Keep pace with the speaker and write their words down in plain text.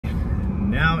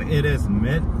now it is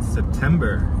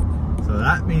mid-September, so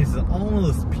that means it's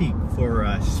almost peak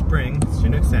for spring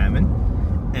chinook salmon.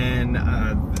 And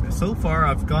so far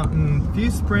I've gotten a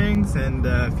few springs and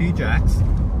a few jacks,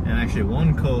 and actually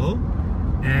one coho.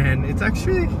 And it's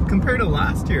actually, compared to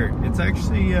last year, it's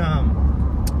actually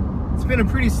it's been a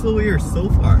pretty slow year so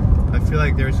far. I feel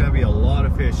like there's gonna be a lot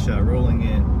of fish rolling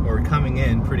in or coming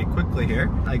in pretty quickly here.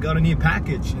 I got a new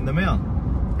package in the mail,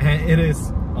 and it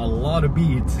is a lot of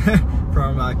beads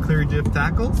from Cleardrift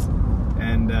Tackles.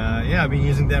 And yeah, I've been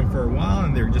using them for a while,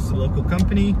 and they're just a local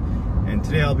company. And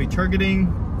today I'll be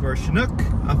targeting for chinook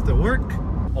after work.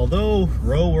 Although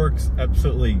roe works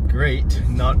absolutely great,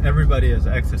 not everybody has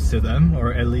access to them,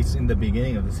 or at least in the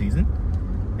beginning of the season.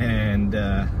 And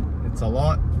it's a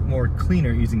lot more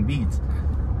cleaner using beads.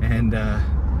 And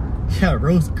yeah,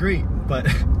 roe's great, but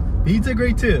beads are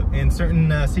great too in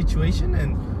certain situations,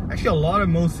 and actually a lot of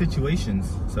most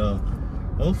situations. So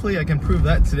hopefully I can prove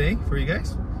that today for you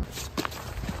guys.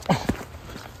 Oh,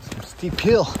 some steep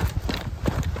hill.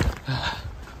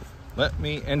 Let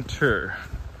me enter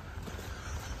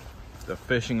the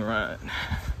fishing run.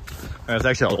 There's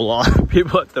actually a lot of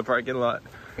people at the parking lot.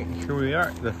 Here we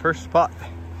are, the first spot.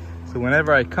 So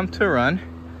whenever I come to a run,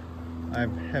 I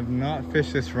have not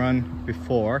fished this run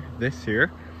before this year.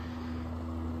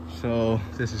 So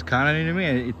this is kind of new to me,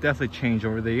 and it definitely changed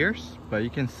over the years, but you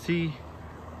can see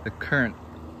the current.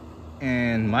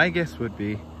 And my guess would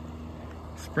be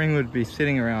spring would be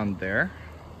sitting around there,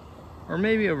 or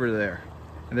maybe over there.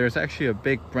 And there's actually a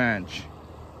big branch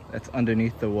that's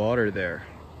underneath the water there.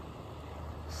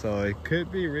 So it could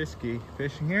be risky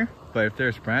fishing here, but if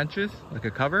there's branches, like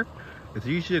a cover, it's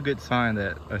usually a good sign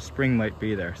that a spring might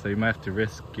be there. So you might have to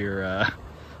risk your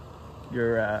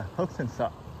hooks and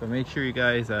stuff. So make sure you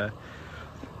guys,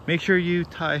 make sure you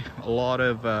tie a lot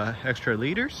of extra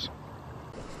leaders.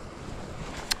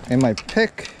 And my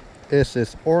pick is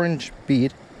this orange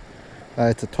bead.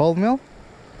 It's a 12 mil.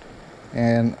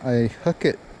 And I hook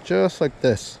it just like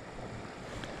this,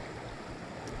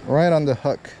 right on the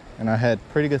hook, and I had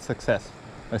pretty good success,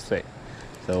 let's say.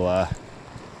 So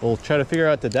we'll try to figure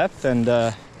out the depth and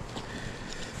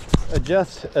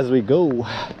adjust as we go.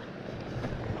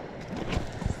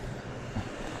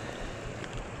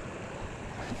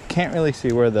 Can't really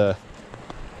see where the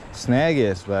snag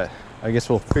is, but I guess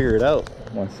we'll figure it out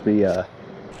once we I'm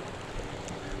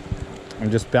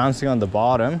just bouncing on the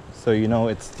bottom, so you know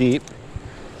it's deep.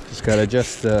 Just gotta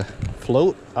adjust the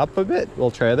float up a bit. We'll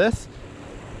try this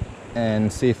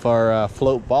and see if our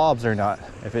float bobs or not.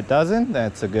 If it doesn't,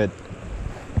 then it's a good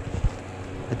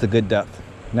depth.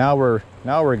 Now we're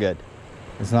good.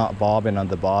 It's not bobbing on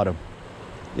the bottom.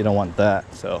 You don't want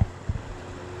that. So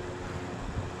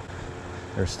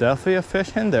there's definitely a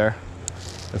fish in there.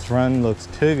 This run looks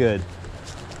too good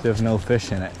to have no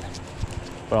fish in it.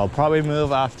 But I'll probably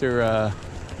move after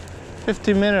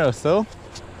 15 minutes or so.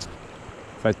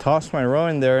 If I toss my roe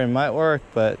in there, it might work,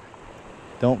 but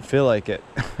don't feel like it.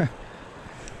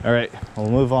 All right,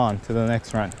 we'll move on to the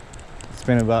next run. It's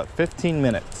been about 15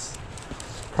 minutes.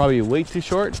 Probably way too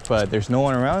short, but there's no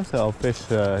one around, so I'll fish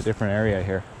a different area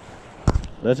here.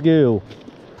 Let's go.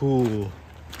 Cool.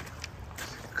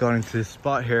 Got into this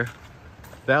spot here.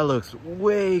 That looks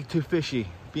way too fishy.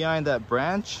 Behind that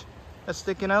branch that's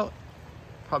sticking out,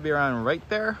 probably around right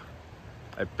there.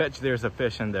 I bet you there's a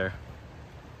fish in there.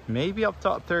 Maybe up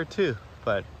top there too,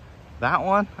 but that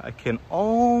one, I can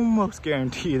almost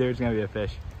guarantee there's gonna be a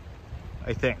fish.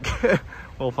 I think.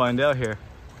 We'll find out here.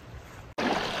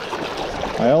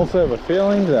 I also have a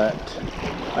feeling that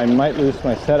I might lose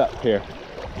my setup here.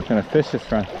 I'm gonna fish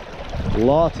this run.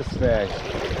 Lots of snags.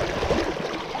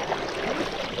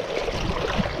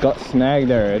 Got snagged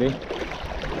there already.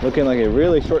 Looking like a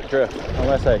really short drift,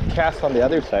 unless I cast on the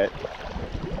other side.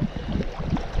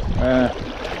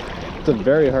 It's a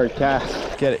very hard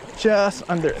cast. Get it just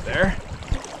under there.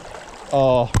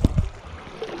 Oh.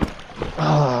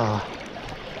 Ah.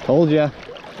 Told ya.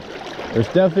 There's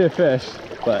definitely a fish,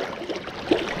 but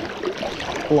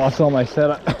lost all my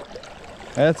setup.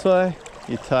 That's why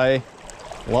you tie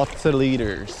lots of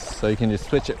leaders, so you can just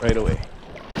switch it right away.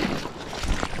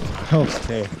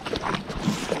 Okay.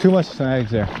 Too much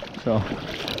snags there, so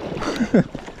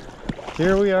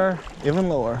here we are, even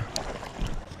lower.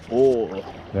 Oh,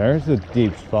 there's a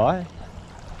deep spot.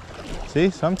 See,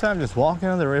 sometimes just walking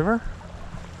on the river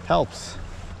helps.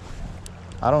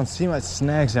 I don't see much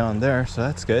snags down there, so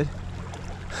that's good.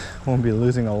 Won't be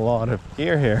losing a lot of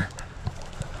gear here.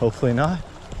 Hopefully not.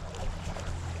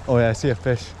 Oh yeah, I see a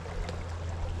fish.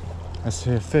 I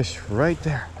see a fish right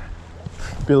there.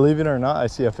 Believe it or not, I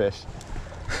see a fish.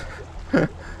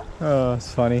 Oh,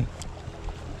 it's funny.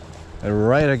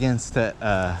 right against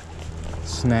that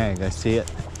snag. I see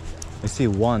it. I see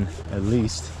one at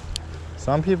least.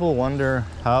 Some people wonder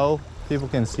how people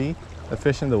can see a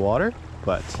fish in the water,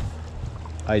 but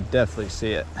I definitely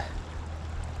see it.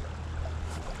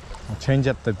 I'll change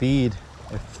up the bead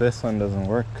if this one doesn't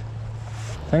work.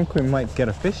 I think we might get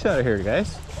a fish out of here,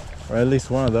 guys, or at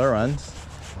least one of the runs.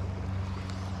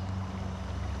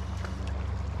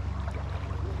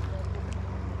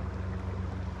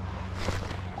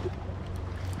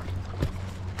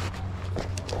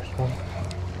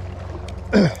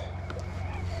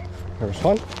 There's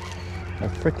one. I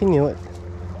freaking knew it.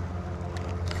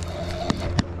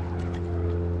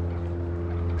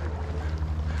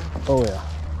 Oh yeah,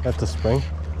 that's a spring.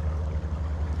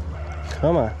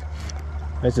 Come on.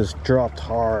 It just dropped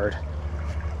hard.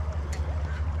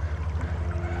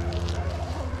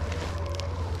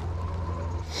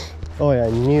 Oh yeah,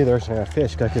 I knew there was a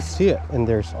fish. I could see it, and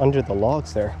there's under the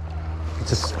logs there.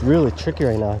 It's just really tricky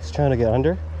right now. He's trying to get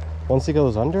under. Once he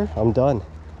goes under, I'm done.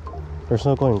 There's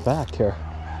no going back here.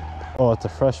 Oh, it's a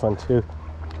fresh one too.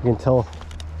 You can tell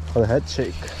by the head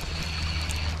shake.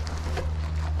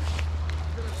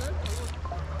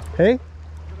 Hey?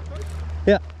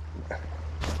 Yeah.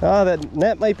 Oh, that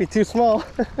net might be too small.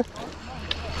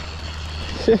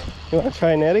 You want to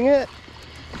try netting it?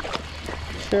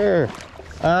 Sure.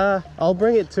 I'll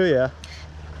bring it to you.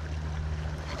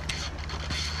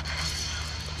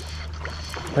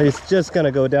 Oh, he's just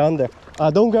gonna go down there.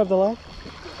 Don't grab the line.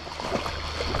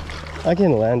 I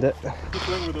can land it.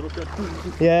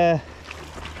 Yeah,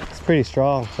 it's pretty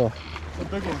strong. So. A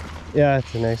big one. Yeah,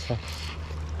 it's a nice one.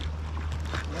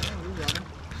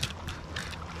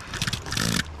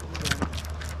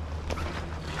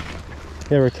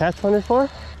 You ever catch one before?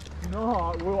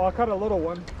 No, well, I caught a little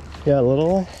one. Yeah, a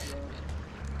little one.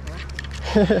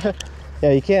 Yeah,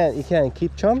 yeah, you can't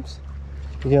keep chums.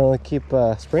 You can only keep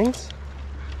springs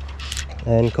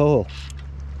and coho.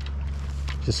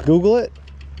 Just Google it.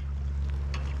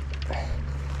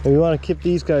 And we want to keep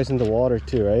these guys in the water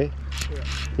too, right? Yeah.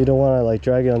 You don't want to like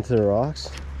drag it onto the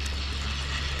rocks.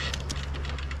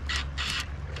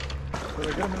 Did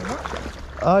I get him in the net?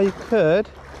 Oh, you could.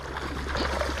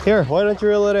 Here, why don't you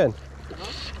reel it in?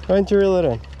 Why don't you reel it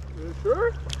in? You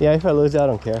sure? Yeah, if I lose it, I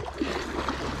don't care.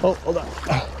 Oh, hold on.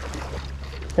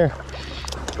 Here.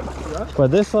 Yeah? But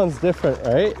this one's different,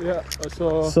 right? Yeah,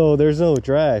 so... So there's no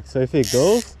drag. So if it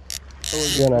goes,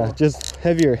 you're gonna just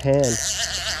have your hand.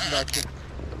 Gotcha.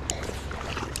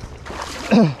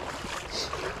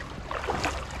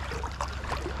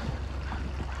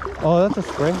 Oh, that's a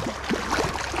spring.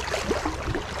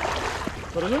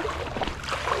 What is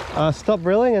it? Stop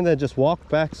reeling and then just walk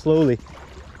back slowly.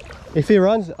 If he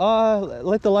runs,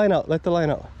 let the line out, let the line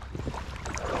out.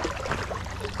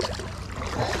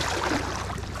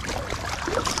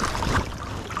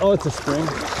 Oh, it's a spring.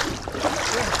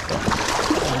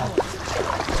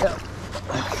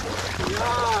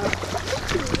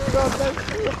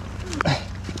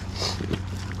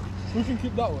 We can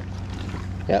keep that one.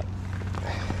 Yep.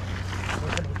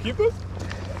 Can we keep it?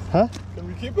 Huh? Can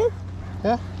we keep it?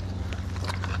 Yeah.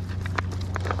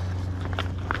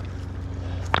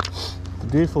 It's a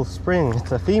beautiful spring.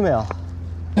 It's a female.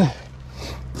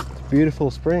 Beautiful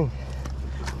spring.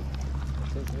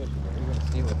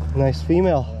 Nice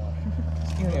female.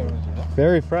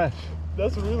 Very fresh.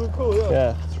 That's really cool, yeah.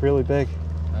 Yeah, it's really big.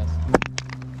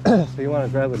 Nice. So you want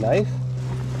to grab a knife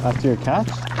after your catch,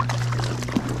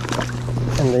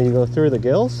 and then you go through the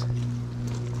gills.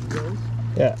 Gills?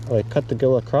 Yeah, like cut the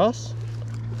gill across.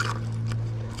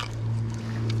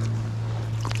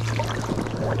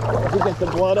 You get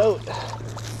the blood out.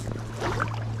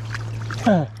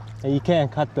 And you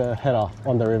can't cut the head off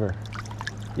on the river.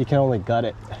 You can only gut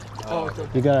it. Oh, okay.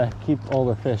 You gotta keep all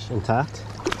the fish intact.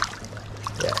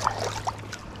 Yeah.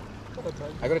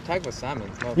 I got a tag with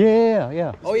salmon. No.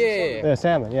 Yeah. Oh yeah. Yeah,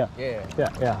 salmon. Yeah.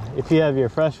 Yeah. If you have your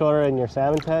freshwater and your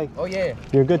salmon tag, Oh yeah.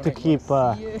 you're good to keep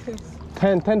Yes.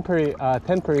 10 per year.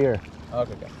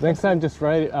 Okay. Next time, just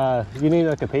write. You need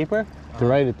like a paper to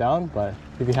write it down, but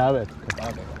if you have it,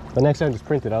 Okay. but next time just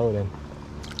print it out, and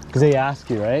because they ask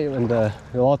you, right? When there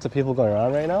are lots of people going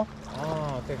around right now.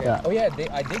 Oh, okay. Yeah. Oh yeah,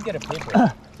 I did get a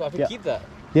paper, so I could Yeah. keep that.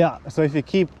 Yeah. So if you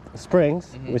keep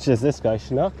springs, which is this guy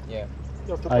chinook, Yeah.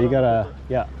 you gotta.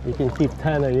 Yeah, you can keep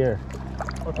 10 a year.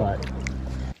 Okay. But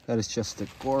that is just a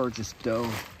gorgeous doe,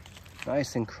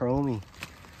 nice and chromy,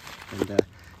 and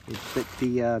it fit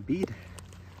the bead,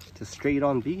 just straight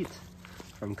on bead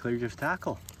from Cleardrift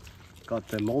Tackle. Got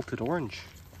the malted orange,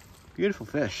 beautiful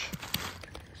fish.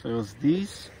 So it was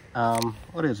these.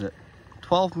 What is it?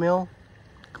 12 mil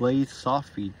glazed soft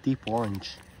feed, deep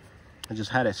orange. I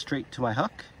just had it straight to my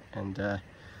hook, and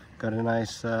got a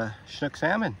nice chinook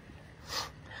salmon.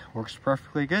 Works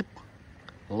perfectly good.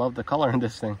 Love the color in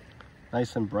this thing,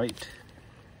 nice and bright.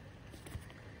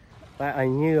 I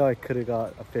knew I could have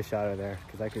got a fish out of there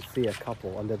because I could see a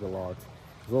couple under the logs.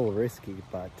 It was a little risky,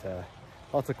 but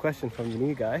lots of questions from the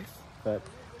new guys, but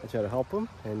I try to help them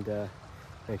and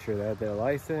make sure they have their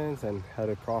license and how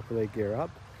to properly gear up,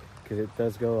 because it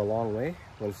does go a long way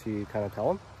once you kind of tell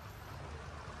them.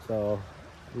 So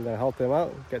I'm gonna help them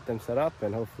out, get them set up,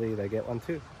 and hopefully they get one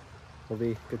too. It'll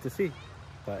be good to see.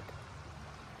 But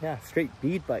yeah, straight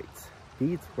bead bites.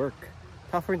 Beads work.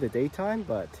 Tougher in the daytime,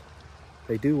 but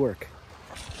they do work.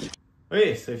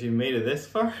 Okay, so if you made it this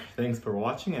far, thanks for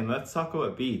watching, and let's talk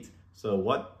about beads. So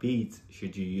what beads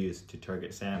should you use to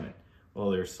target salmon? Well,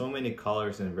 there's so many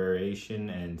colors and variation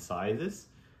and sizes,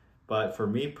 but for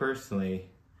me personally,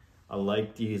 I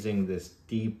liked using this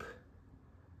deep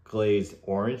glazed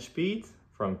orange bead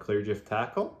from Cleardrift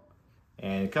Tackle,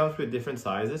 and it comes with different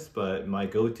sizes, but my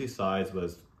go-to size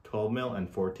was 12 mil and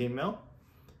 14 mil.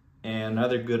 And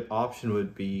another good option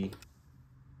would be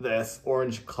this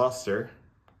orange cluster.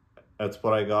 That's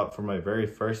what I got for my very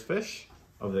first fish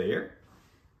of the year.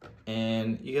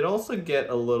 And you could also get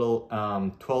a little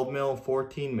 12 mil,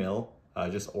 14 mil,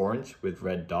 just orange with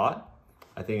red dot.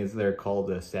 I think they're called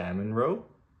the salmon roe.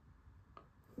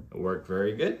 It worked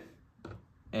very good.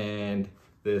 And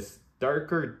this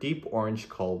darker deep orange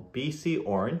called BC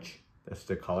orange, that's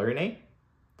the color name.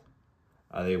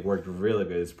 They worked really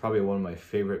good. It's probably one of my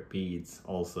favorite beads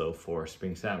also for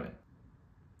spring salmon.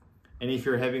 And if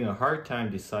you're having a hard time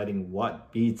deciding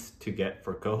what beads to get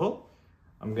for coho,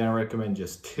 I'm gonna recommend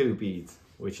just two beads,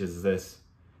 which is this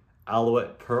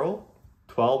Alouette Pearl,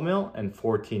 12 mil and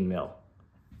 14 mil.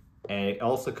 And it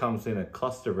also comes in a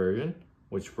cluster version,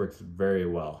 which works very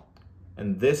well.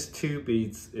 And this two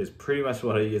beads is pretty much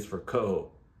what I use for coho.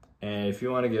 And if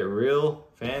you wanna get real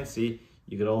fancy,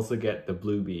 you could also get the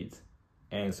blue beads.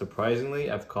 And surprisingly,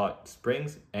 I've caught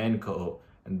springs and coho.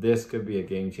 And this could be a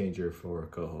game changer for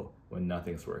coho when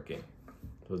nothing's working.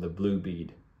 So the blue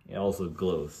bead, it also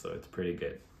glows, so it's pretty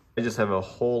good. I just have a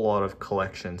whole lot of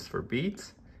collections for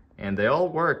beads, and they all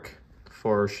work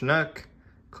for chinook,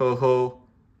 coho,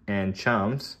 and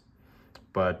chums.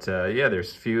 But yeah,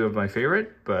 there's a few of my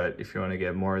favorite, but if you want to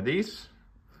get more of these,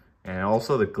 and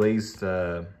also the glazed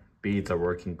beads are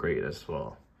working great as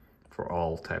well for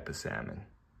all type of salmon.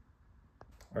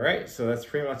 All right, so that's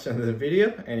pretty much the end of the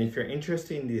video. And if you're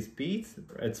interested in these beads,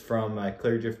 it's from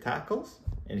Cleardrift Tackles.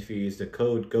 And if you use the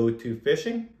code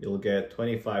GO2FISHING, you'll get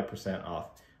 25%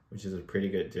 off, which is a pretty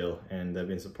good deal. And they've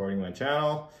been supporting my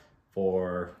channel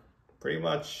for pretty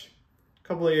much a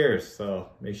couple of years. So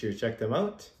make sure you check them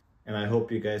out. And I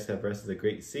hope you guys have the rest of the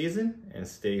great season and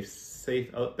stay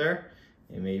safe out there.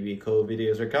 And maybe coho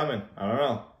videos are coming. I don't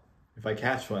know if I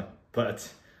catch one,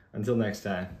 but until next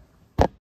time.